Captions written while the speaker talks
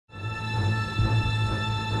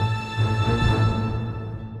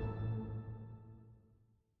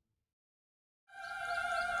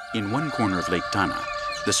In one corner of Lake Tana,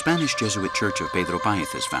 the Spanish Jesuit church of Pedro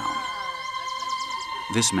Paez is found.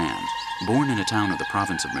 This man, born in a town of the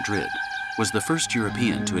province of Madrid, was the first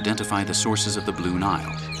European to identify the sources of the Blue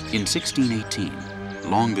Nile in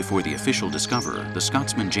 1618, long before the official discoverer, the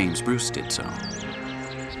Scotsman James Bruce, did so.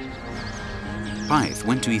 Paez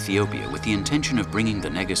went to Ethiopia with the intention of bringing the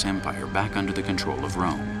Negus Empire back under the control of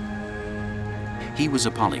Rome. He was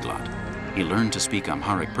a polyglot. He learned to speak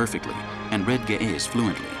Amharic perfectly and read Ge'ez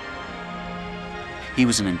fluently. He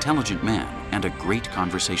was an intelligent man and a great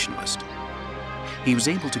conversationalist. He was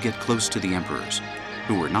able to get close to the emperors,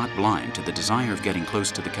 who were not blind to the desire of getting close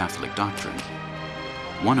to the Catholic doctrine.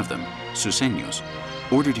 One of them, Susenyos,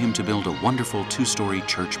 ordered him to build a wonderful two-story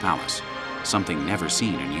church palace, something never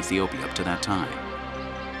seen in Ethiopia up to that time.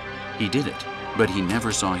 He did it, but he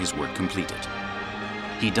never saw his work completed.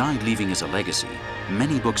 He died leaving as a legacy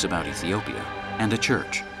many books about Ethiopia and a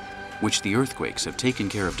church, which the earthquakes have taken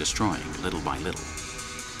care of destroying little by little.